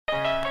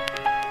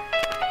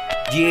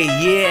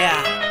Yeah.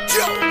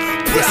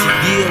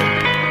 Decidido.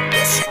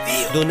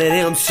 Don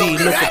MC,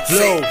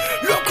 Lokoflow.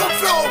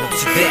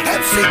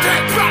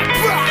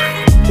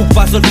 Un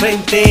paso al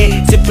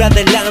frente, siempre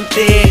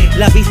adelante,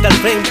 la vista al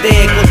frente,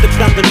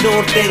 contemplando el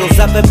norte. No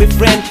sabe mi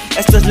friend,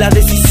 esto es la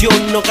decisión,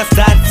 no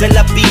gastarse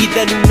la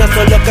vida en una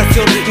sola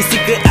ocasión y sin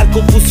crear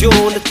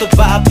confusión. Esto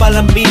va para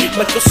la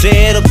misma, esto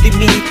ser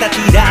optimista,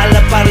 tirar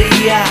la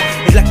parrilla,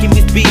 es la que me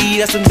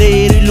inspira,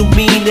 sendero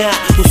ilumina.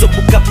 Uso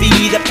busca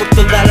vida por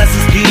todas las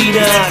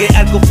esquinas, sin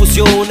crear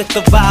confusión.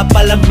 Esto va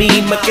para la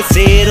misma, que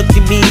ser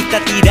optimista,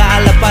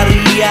 tirar la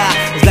parrilla,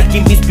 es la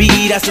que me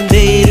inspira,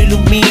 sendero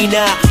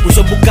ilumina.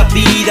 Uso busca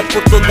vida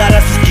por todas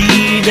las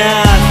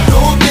esquinas.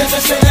 No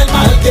pienses en el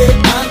mal que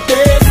antes